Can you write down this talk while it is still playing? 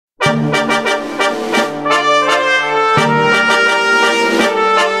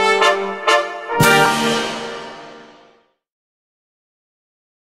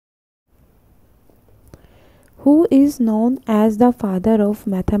Who is known as the father of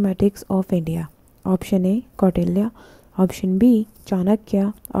mathematics of India? Option A. Kautilya. Option B.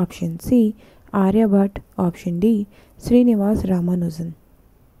 Chanakya. Option C. Aryabhatta. Option D. Srinivas Ramanujan.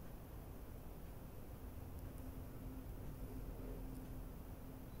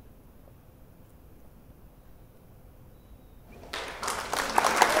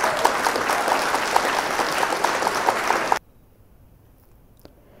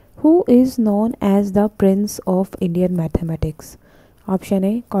 Who is known as the Prince of Indian Mathematics? Option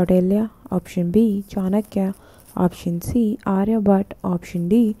A. Kautilya. Option B. Chanakya. Option C. Aryabhatta. Option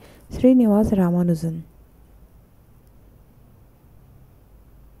D. Srinivas Ramanujan.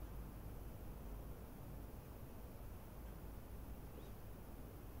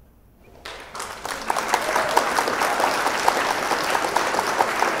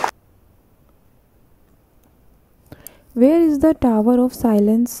 Where is the Tower of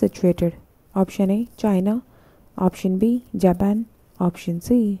Silence situated? Option A. China. Option B. Japan. Option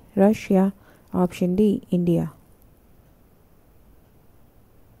C. Russia. Option D. India.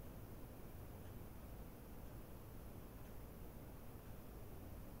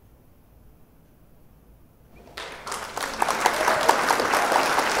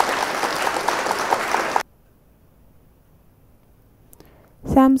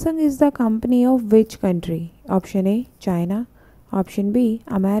 Samsung is the company of which country? Option A. China. Option B.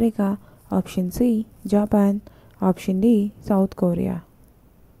 America. Option C. Japan. Option D. South Korea.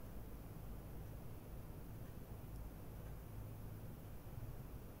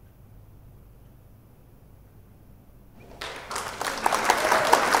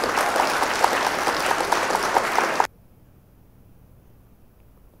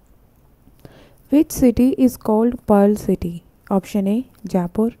 Which city is called Pearl City? Option A.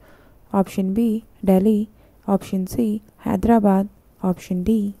 Jaipur. Option B. Delhi. Option C. Hyderabad. Option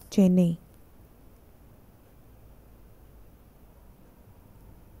D. Chennai.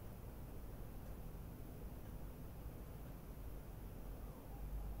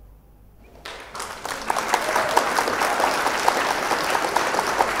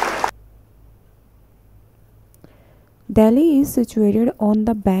 Delhi is situated on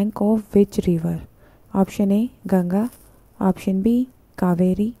the bank of which river? Option A. Ganga. Option B.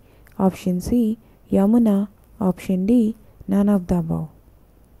 Kaveri. Option C. Yamuna. Option D. None of the above.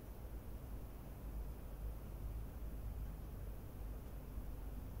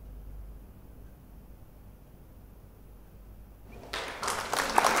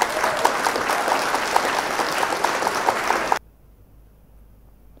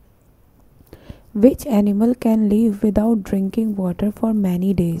 Which animal can live without drinking water for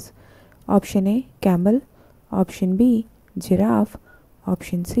many days? Option A. Camel. Option B. Giraffe.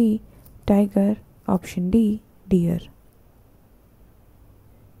 Option C. Tiger. Option D. Deer.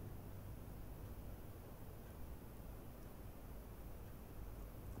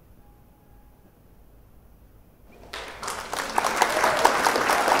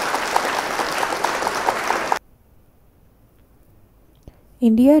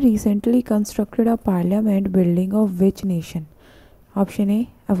 India recently constructed a parliament building of which nation? Option A.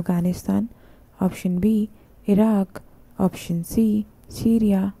 Afghanistan. Option B. Iraq. Option C.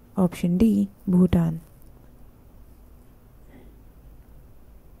 Syria. Option D. Bhutan.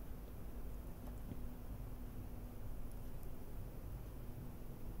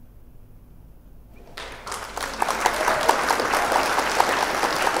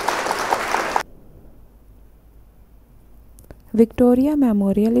 Victoria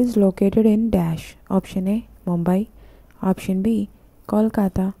Memorial is located in dash. Option A. Mumbai. Option B.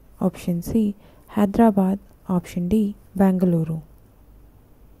 Kolkata. Option C. Hyderabad. Option D. Bengaluru.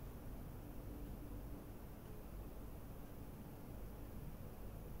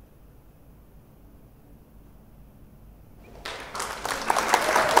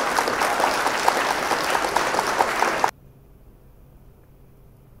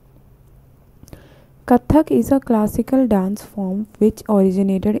 Kathak is a classical dance form which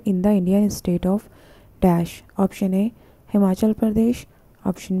originated in the Indian state of dash. Option A. Himachal Pradesh.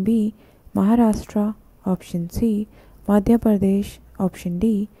 Option B. Maharashtra. Option C. Madhya Pradesh. Option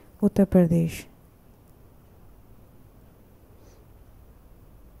D. Uttar Pradesh.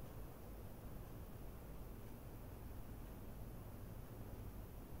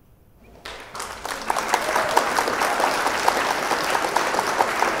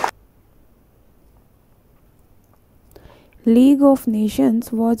 League of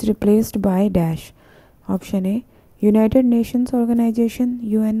Nations was replaced by dash. Option A. United Nations Organization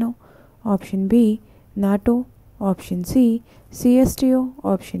UNO. Option B. NATO. Option C. CSTO.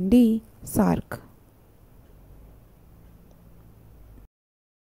 Option D. SARC.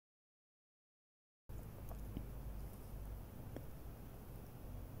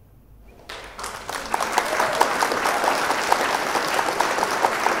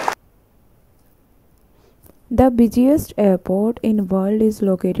 The busiest airport in world is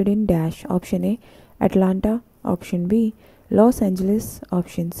located in dash. Option A, Atlanta. Option B, Los Angeles.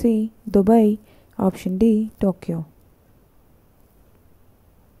 Option C, Dubai. Option D, Tokyo.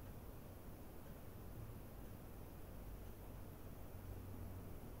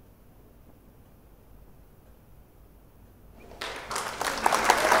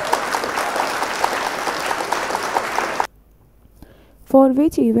 For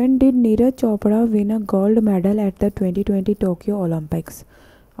which event did Neeraj Chopra win a gold medal at the 2020 Tokyo Olympics?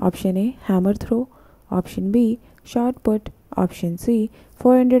 Option A, hammer throw. Option B, shot put. Option C,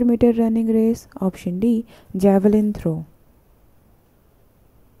 400-meter running race. Option D, javelin throw.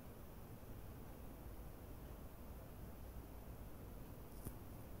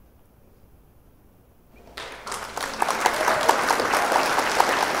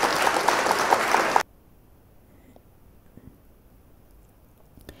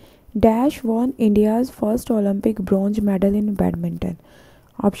 Dash won India's first Olympic bronze medal in badminton.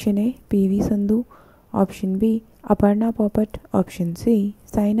 Option A, PV Sandhu. Option B, Aparna Popat. Option C,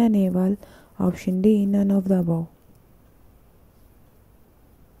 Saina Nehwal. Option D, none of the above.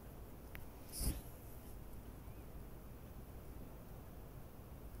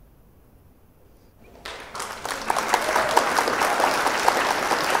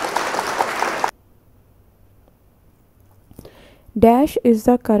 Dash is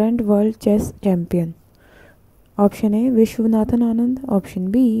the current world chess champion. Option A, Vishwanathan Anand. Option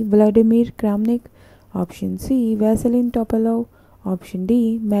B, Vladimir Kramnik. Option C, Vasilin Topalov. Option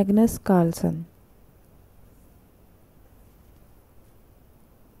D, Magnus Carlsen.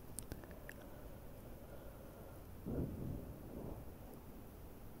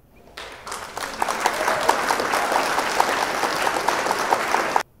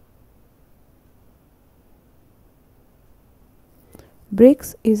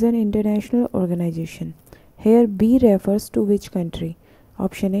 BRICS is an international organization. Here B refers to which country?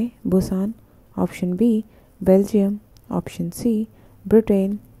 Option A, Bhutan. Option B, Belgium. Option C,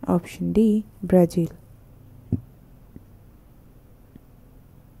 Britain. Option D, Brazil.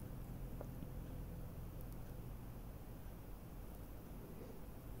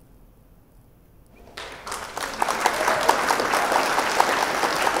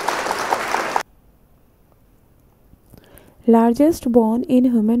 Largest bone in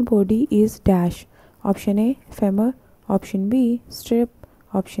human body is dash. Option A, femur. Option B, strip.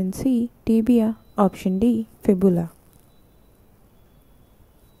 Option C, tibia. Option D, fibula.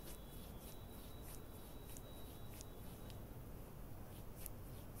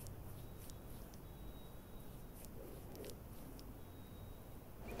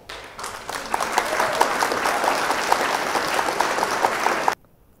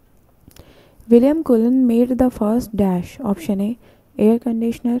 William Cullen made the first dash. Option A, air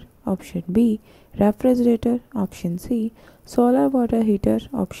conditioner. Option B, refrigerator. Option C, solar water heater.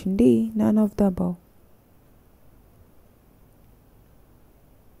 Option D, none of the above.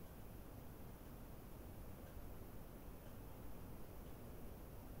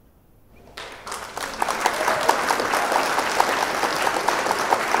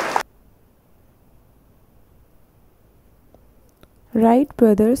 Wright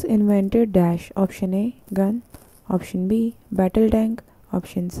brothers invented dash. Option A, gun. Option B, battle tank.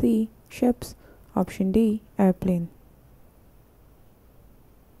 Option C, ships. Option D, airplane.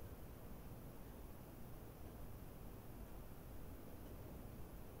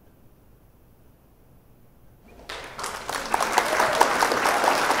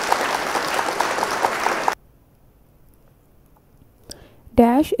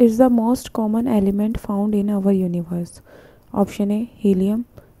 Dash is the most common element found in our universe. Option A, helium.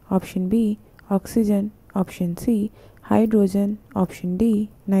 Option B, oxygen. Option C, hydrogen. Option D,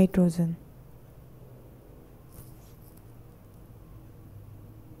 nitrogen.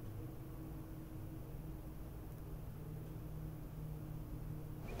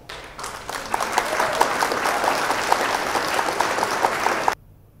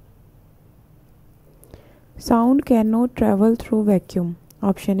 Sound cannot travel through vacuum.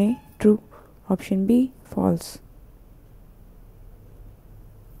 Option A, true. Option B, false.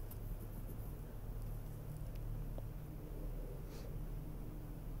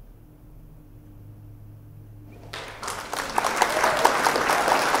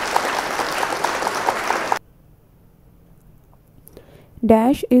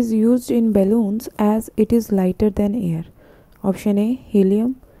 Dash is used in balloons as it is lighter than air. Option A,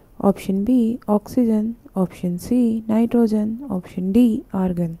 helium. Option B, oxygen. Option C, nitrogen. Option D,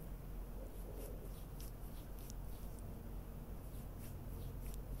 argon.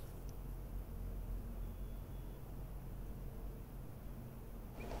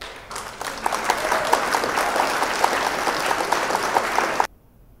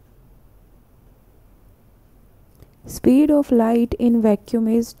 Speed of light in vacuum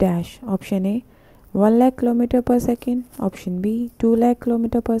is dash. Option A 1 lakh km per second. Option B 2 lakh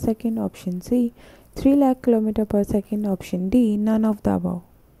km per second. Option C 3 lakh km per second. Option D none of the above.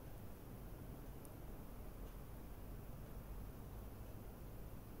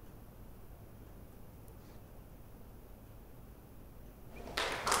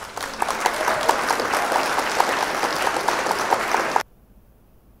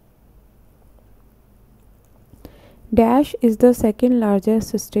 Dash is the second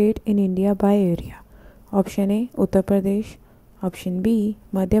largest state in India by area. Option A Uttar Pradesh. Option B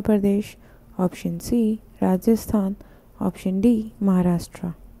Madhya Pradesh. Option C Rajasthan. Option D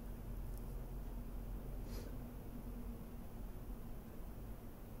Maharashtra.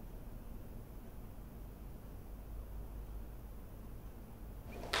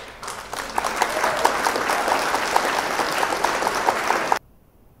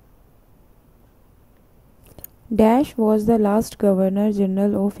 Dash was the last Governor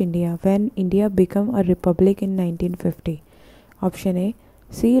General of India when India became a republic in 1950. Option A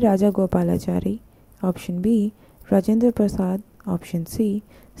C. Rajagopalachari. Option B Rajendra Prasad. Option C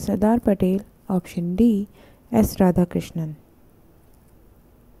Sardar Patel. Option D S. Radhakrishnan.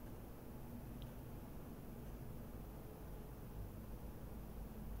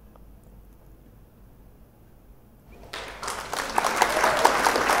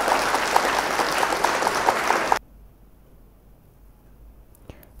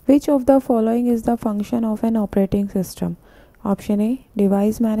 Which of the following is the function of an operating system? Option A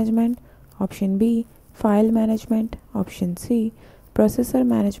device management. Option B file management. Option C processor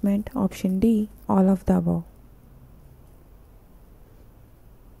management. Option D all of the above.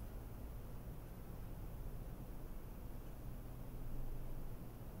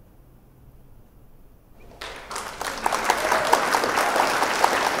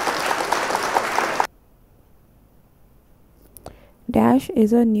 Dash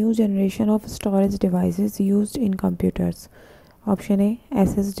is a new generation of storage devices used in computers. Option A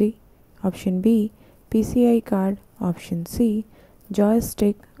SSD. Option B PCI card. Option C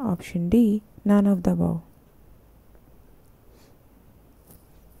joystick. Option D none of the above.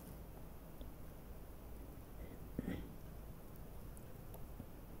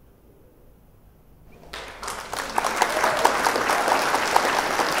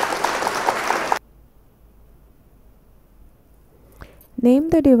 Name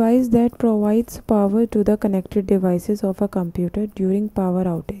the device that provides power to the connected devices of a computer during power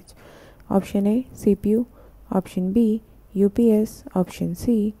outage. Option A CPU. Option B UPS. Option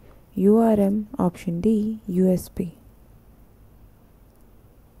C URM. Option D USB.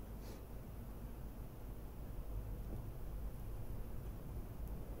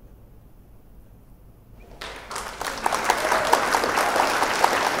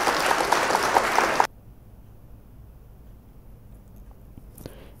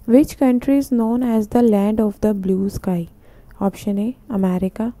 Which country is known as the land of the blue sky? Option A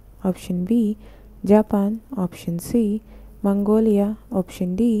America. Option B Japan. Option C Mongolia.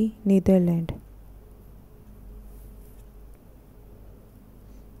 Option D Netherlands.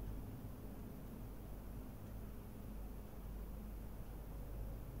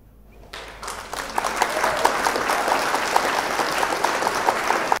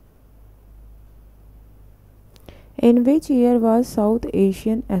 In which year was South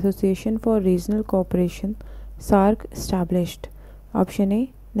Asian Association for Regional Cooperation (SAARC) established? Option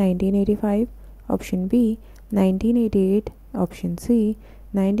A 1985. Option B 1988. Option C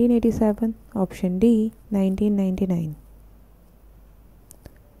 1987. Option D 1999.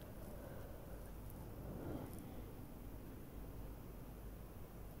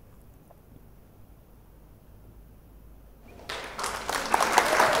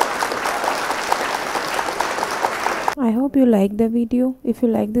 I hope you like the video. If you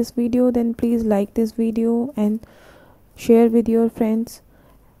like this video, then please like this video and share with your friends.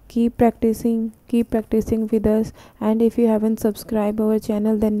 Keep practicing with us, and if you haven't subscribed our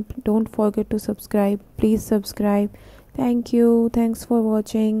channel, then don't forget to subscribe. Please subscribe. Thank you. Thanks for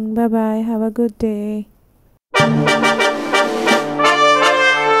watching. Bye bye. Have a good day.